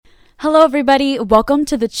Hello, everybody. Welcome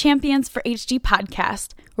to the Champions for HD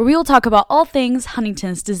podcast, where we will talk about all things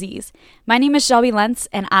Huntington's disease. My name is Shelby Lentz,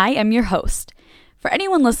 and I am your host. For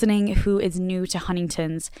anyone listening who is new to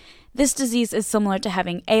Huntington's, this disease is similar to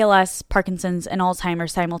having ALS, Parkinson's, and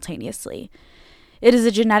Alzheimer's simultaneously. It is a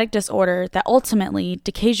genetic disorder that ultimately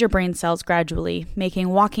decays your brain cells gradually, making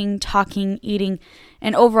walking, talking, eating,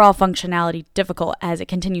 and overall functionality difficult as it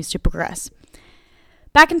continues to progress.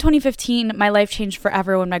 Back in 2015, my life changed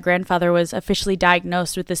forever when my grandfather was officially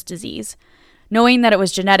diagnosed with this disease. Knowing that it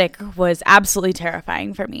was genetic was absolutely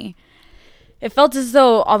terrifying for me. It felt as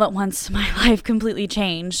though all at once my life completely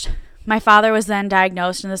changed. My father was then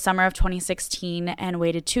diagnosed in the summer of 2016 and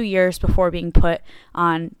waited 2 years before being put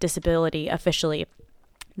on disability officially.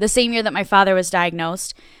 The same year that my father was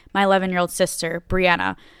diagnosed, my 11-year-old sister,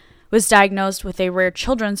 Brianna, was diagnosed with a rare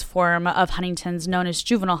children's form of Huntington's known as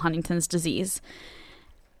juvenile Huntington's disease.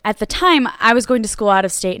 At the time, I was going to school out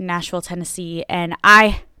of state in Nashville, Tennessee, and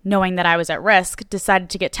I, knowing that I was at risk, decided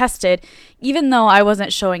to get tested, even though I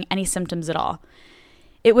wasn't showing any symptoms at all.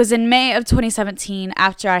 It was in May of 2017,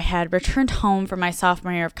 after I had returned home for my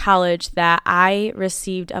sophomore year of college, that I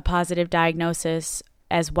received a positive diagnosis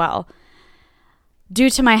as well. Due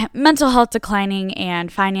to my mental health declining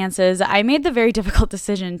and finances, I made the very difficult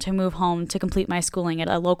decision to move home to complete my schooling at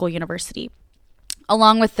a local university.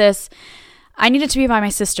 Along with this, I needed to be by my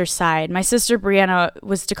sister's side. My sister, Brianna,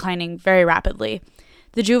 was declining very rapidly.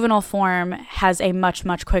 The juvenile form has a much,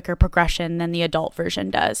 much quicker progression than the adult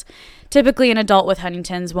version does. Typically, an adult with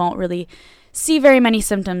Huntington's won't really see very many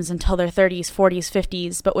symptoms until their 30s, 40s,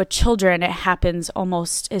 50s, but with children, it happens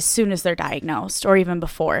almost as soon as they're diagnosed, or even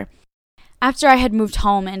before. After I had moved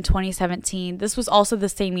home in 2017, this was also the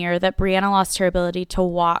same year that Brianna lost her ability to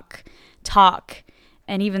walk, talk,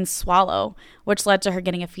 and even swallow, which led to her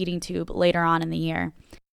getting a feeding tube later on in the year.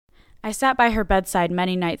 I sat by her bedside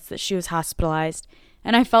many nights that she was hospitalized,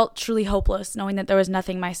 and I felt truly hopeless knowing that there was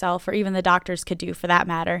nothing myself or even the doctors could do, for that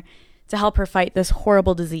matter, to help her fight this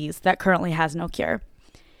horrible disease that currently has no cure.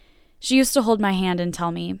 She used to hold my hand and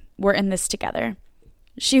tell me, "We're in this together."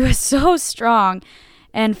 She was so strong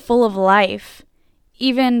and full of life,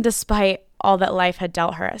 even despite all that life had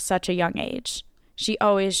dealt her at such a young age. She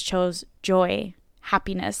always chose joy,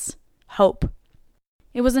 happiness, hope.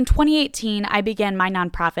 It was in 2018 I began my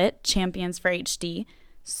nonprofit, Champions for HD.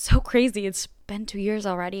 So crazy, it's been 2 years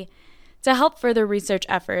already. To help further research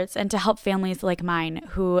efforts and to help families like mine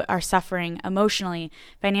who are suffering emotionally,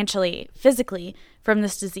 financially, physically from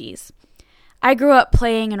this disease. I grew up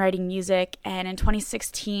playing and writing music, and in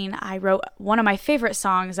 2016 I wrote one of my favorite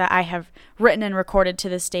songs that I have written and recorded to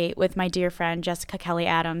this date with my dear friend Jessica Kelly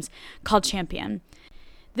Adams, called Champion.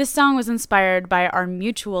 This song was inspired by our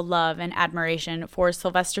mutual love and admiration for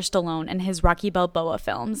Sylvester Stallone and his Rocky Balboa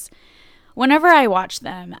films. Whenever I watch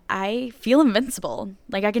them, I feel invincible,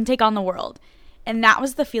 like I can take on the world. And that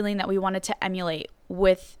was the feeling that we wanted to emulate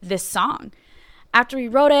with this song. After we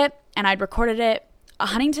wrote it and I'd recorded it,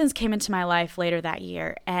 Huntington's came into my life later that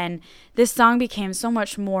year, and this song became so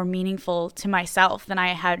much more meaningful to myself than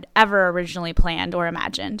I had ever originally planned or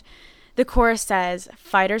imagined. The chorus says,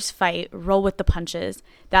 "Fighters fight, roll with the punches.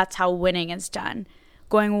 That's how winning is done.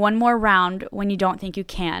 Going one more round when you don't think you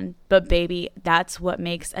can. But baby, that's what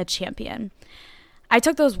makes a champion." I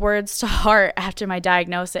took those words to heart after my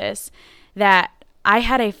diagnosis, that I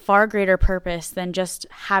had a far greater purpose than just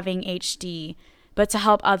having HD, but to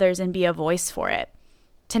help others and be a voice for it.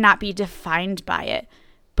 To not be defined by it,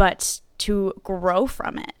 but to grow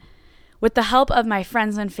from it. With the help of my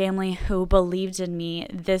friends and family who believed in me,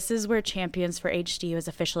 this is where Champions for HD was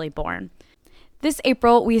officially born. This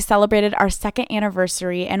April, we celebrated our 2nd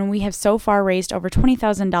anniversary, and we have so far raised over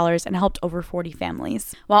 $20,000 and helped over 40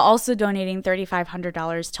 families, while also donating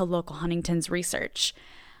 $3,500 to local Huntington's research.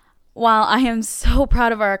 While I am so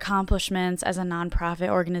proud of our accomplishments as a nonprofit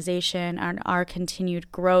organization and our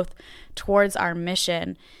continued growth towards our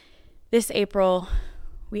mission, this April,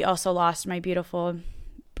 we also lost my beautiful,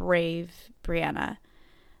 brave Brianna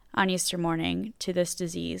on Easter morning to this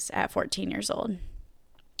disease at 14 years old.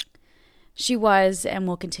 She was and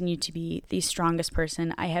will continue to be the strongest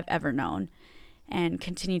person I have ever known, and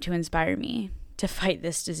continue to inspire me to fight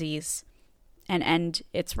this disease and end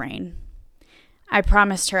its reign. I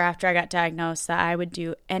promised her after I got diagnosed that I would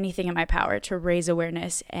do anything in my power to raise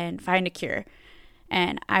awareness and find a cure,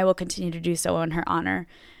 and I will continue to do so in her honor,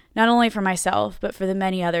 not only for myself, but for the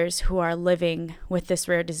many others who are living with this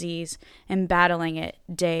rare disease and battling it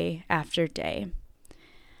day after day.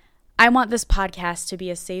 I want this podcast to be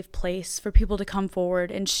a safe place for people to come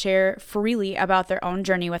forward and share freely about their own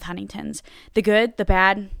journey with Huntington's, the good, the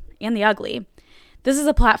bad, and the ugly. This is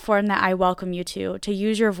a platform that I welcome you to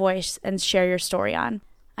use your voice and share your story on.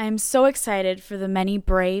 I am so excited for the many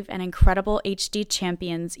brave and incredible HD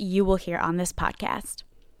champions you will hear on this podcast.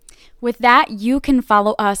 With that, you can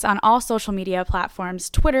follow us on all social media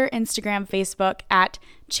platforms, Twitter, Instagram, Facebook, at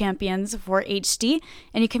Champions4HD,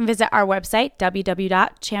 and you can visit our website,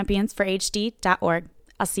 www.championsforhd.org.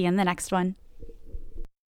 I'll see you in the next one.